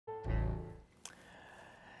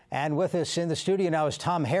And with us in the studio now is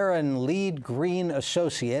Tom Herron, Lead Green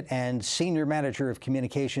Associate and Senior Manager of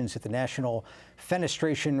Communications at the National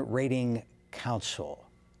Fenestration Rating Council.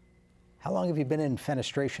 How long have you been in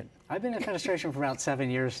fenestration? I've been in fenestration for about 7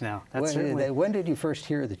 years now. When did you first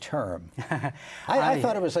hear the term? I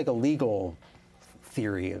thought it was like a legal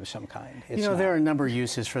theory of some kind. You know, there are a number of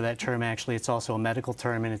uses for that term, actually. It's also a medical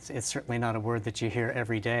term, and it's certainly not a word that you hear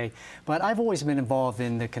every day. But I've always been involved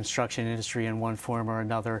in the construction industry in one form or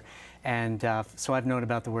another, and so I've known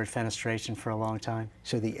about the word fenestration for a long time.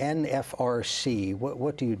 So the NFRC,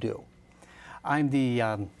 what do you do? I'm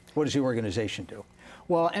the... what does the organization do?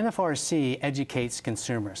 Well, NFRC educates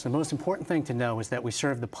consumers. The most important thing to know is that we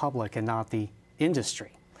serve the public and not the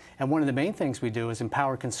industry. And one of the main things we do is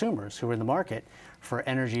empower consumers who are in the market for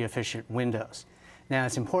energy-efficient windows. Now,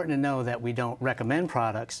 it's important to know that we don't recommend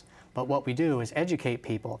products, but what we do is educate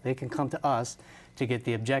people. They can come to us to get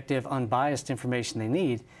the objective, unbiased information they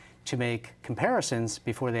need to make comparisons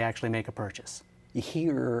before they actually make a purchase. You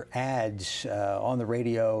hear ads on the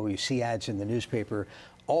radio, you see ads in the newspaper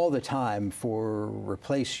all the time for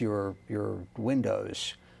replace your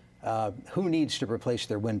windows. Who needs to replace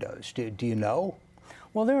their windows? Do you know?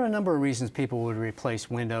 Well, there are a number of reasons people would replace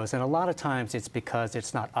windows, and a lot of times it's because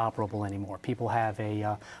it's not operable anymore. People have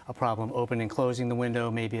a problem opening and closing the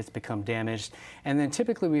window, maybe it's become damaged, and then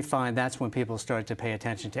typically we find that's when people start to pay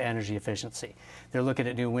attention to energy efficiency. They're looking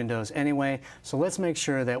at new windows anyway, so let's make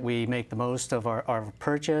sure that we make the most of our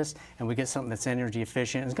purchase and we get something that's energy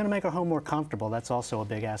efficient. It's going to make our home more comfortable. That's also a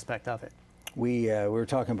big aspect of it. We were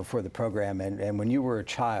talking before the program, and when you were a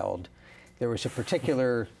child, there was a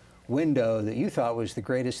particular window that you thought was the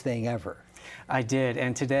greatest thing ever. I did,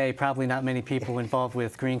 and today probably not many people involved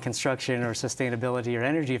with green construction or sustainability or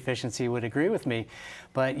energy efficiency would agree with me.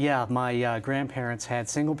 But yeah, my grandparents had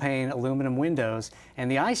single pane aluminum windows, and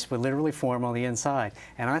the ice would literally form on the inside.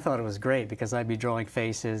 And I thought it was great because I'd be drawing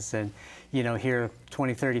faces, and you know, here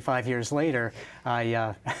 20, 35 years later,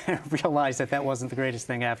 I realized that that wasn't the greatest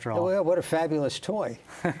thing after all. Well, what a fabulous toy.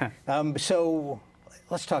 So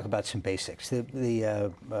let's talk about some basics.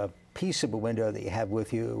 The piece of a window that you have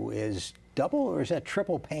with you is double, or is that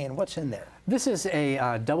triple pane? What's in there? This is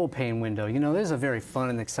a double pane window. You know, this is a very fun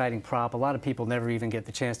and exciting prop. A lot of people never even get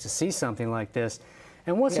the chance to see something like this.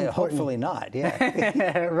 And what's important... Hopefully not,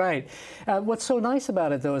 yeah. Right. What's so nice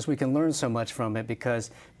about it, though, is we can learn so much from it, because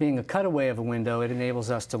being a cutaway of a window, it enables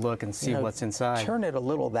us to look and see what's inside. Turn it a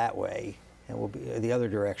little that way, and we'll be the other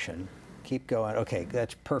direction. Keep going. Okay,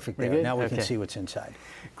 that's perfect there. Now we can see what's inside.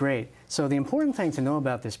 Great. So the important thing to know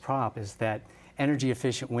about this prop is that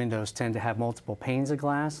energy-efficient windows tend to have multiple panes of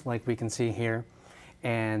glass, like we can see here,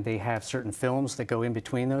 and they have certain films that go in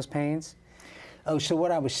between those panes. Oh, so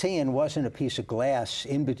what I was seeing wasn't a piece of glass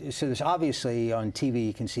in between. So there's obviously on TV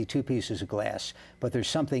you can see two pieces of glass, but there's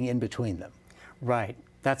something in between them. Right.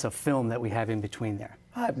 That's a film that we have in between there.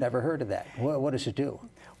 I've never heard of that. What does it do?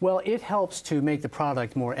 Well, it helps to make the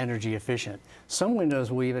product more energy efficient. Some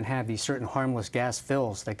windows will even have these certain harmless gas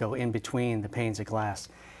fills that go in between the panes of glass.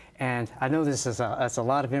 And I know this is that's a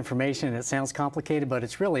lot of information and it sounds complicated, but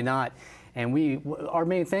it's really not. And our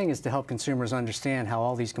main thing is to help consumers understand how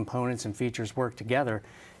all these components and features work together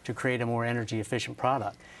to create a more energy efficient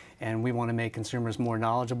product. And we want to make consumers more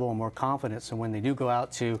knowledgeable and more confident, so when they do go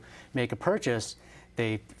out to make a purchase,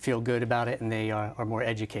 they feel good about it and they are more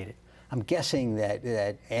educated. I'm guessing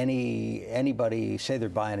that anybody, say they're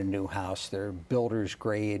buying a new house, they're builder's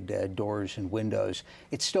grade doors and windows,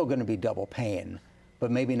 it's still going to be double pane,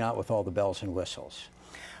 but maybe not with all the bells and whistles.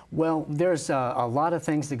 Well, there's a lot of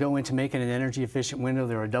things that go into making an energy efficient window.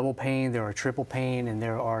 There are double pane, there are triple pane, and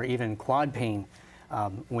there are even quad pane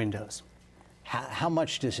windows. How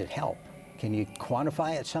much does it help? Can you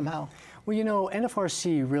quantify it somehow? Well, you know,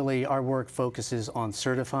 NFRC really, our work focuses on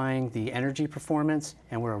certifying the energy performance,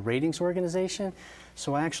 and we're a ratings organization,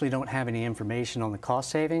 so I actually don't have any information on the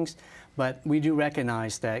cost savings, but we do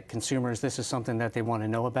recognize that consumers, this is something that they want to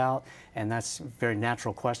know about, and that's a very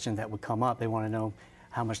natural question that would come up. They want to know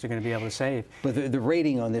how much they're going to be able to save. But the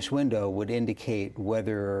rating on this window would indicate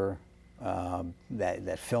whether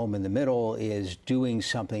that film in the middle is doing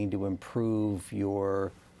something to improve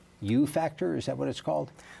your U factor, is that what it's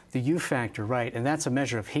called? The U factor, right, and that's a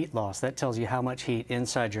measure of heat loss. That tells you how much heat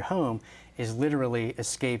inside your home is literally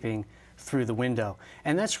escaping through the window.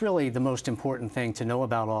 And that's really the most important thing to know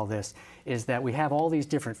about all this, is that we have all these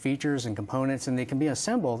different features and components, and they can be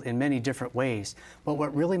assembled in many different ways. But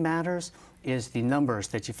what really matters is the numbers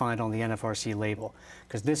that you find on the NFRC label,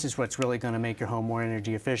 because this is what's really going to make your home more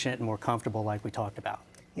energy efficient and more comfortable, like we talked about.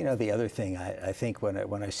 You know, the other thing I think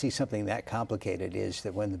when I see something that complicated is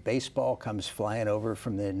that when the baseball comes flying over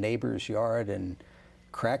from the neighbor's yard and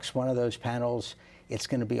cracks one of those panels, it's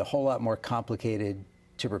going to be a whole lot more complicated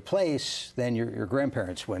to replace than your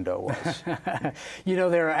grandparents' window was. You know,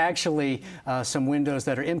 there are actually some windows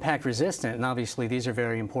that are impact resistant, and obviously these are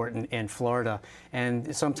very important in Florida.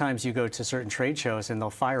 And sometimes you go to certain trade shows and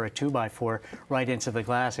they'll fire a 2x4 right into the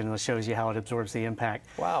glass, and it shows you how it absorbs the impact.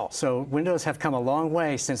 Wow. So windows have come a long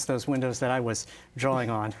way since those windows that I was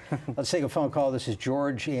drawing on. Let's take a phone call. This is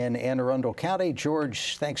George in Anne Arundel County.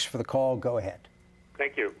 George, thanks for the call. Go ahead.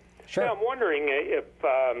 Thank you. Sure. Yeah, I'm wondering if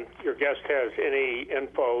your guest has any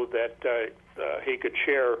info that he could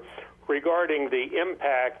share regarding the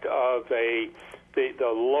impact of the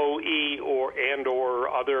low E or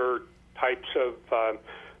other types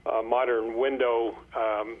of modern window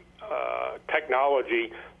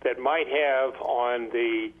technology that might have on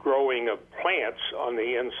the growing of plants on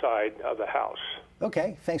the inside of the house.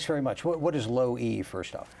 Okay, thanks very much. What is low E,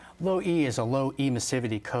 first off? Low E is a low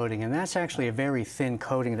emissivity coating, and that's actually a very thin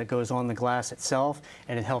coating that goes on the glass itself,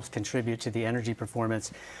 and it helps contribute to the energy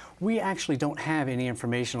performance. We actually don't have any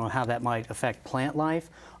information on how that might affect plant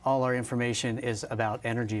life. All our information is about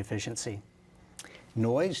energy efficiency.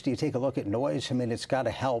 Noise, do you take a look at noise? I mean, it's got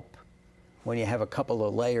to help when you have a couple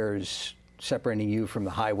of layers separating you from the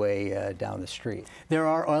highway down the street. There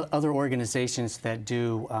are other organizations that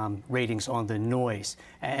do ratings on the noise.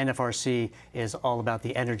 NFRC is all about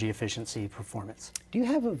the energy efficiency performance. Do you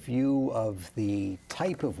have a view of the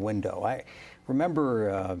type of window? I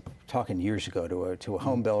remember talking years ago to a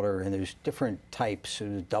home builder, and there's different types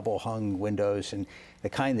of double hung windows, and the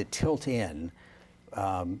kind that tilt in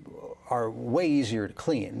are way easier to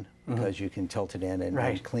clean because you can tilt it in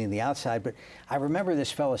and clean the outside. But I remember this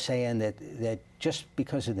fellow saying that just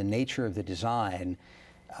because of the nature of the design,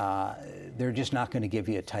 they're just not going to give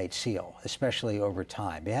you a tight seal, especially over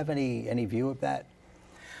time. Do you have any view of that?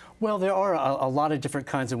 Well, there are a lot of different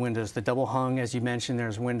kinds of windows. The double hung, as you mentioned,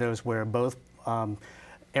 there's windows where both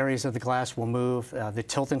areas of the glass will move. The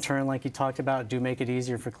tilt and turn, like you talked about, do make it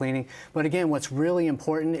easier for cleaning. But again, what's really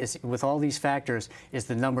important is, with all these factors, is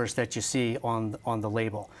the numbers that you see on the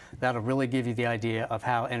label. That'll really give you the idea of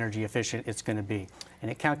how energy efficient it's going to be. And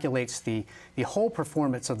it calculates the whole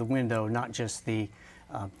performance of the window, not just the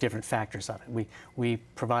different factors of it. We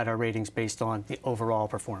provide our ratings based on the overall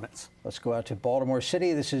performance. Let's go out to Baltimore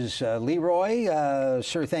City. This is Leroy.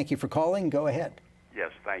 Sir, thank you for calling. Go ahead.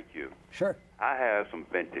 Yes, thank you. Sure. I have some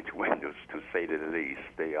vintage windows, to say the least.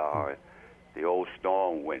 They are the old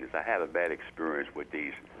storm windows. I had a bad experience with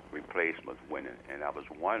these replacement windows, and I was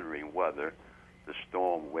wondering whether the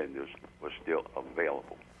storm windows were still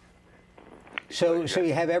available. So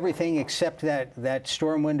you have everything except that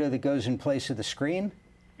storm window that goes in place of the screen?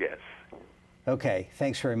 Yes. Okay,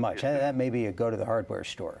 thanks very much. Yes, that may be a go to the hardware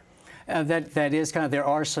store. That is kind of, there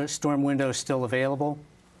are storm windows still available.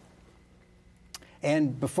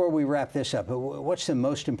 And before we wrap this up, what's the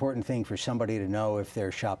most important thing for somebody to know if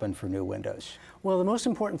they're shopping for new windows? Well, the most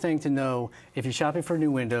important thing to know if you're shopping for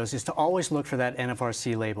new windows is to always look for that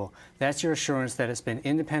NFRC label. That's your assurance that it's been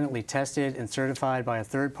independently tested and certified by a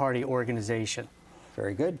third-party organization.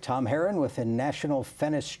 Very good. Tom Herron with the National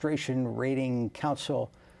Fenestration Rating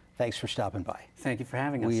Council. Thanks for stopping by. Thank you for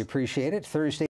having us. We appreciate it. Thursday.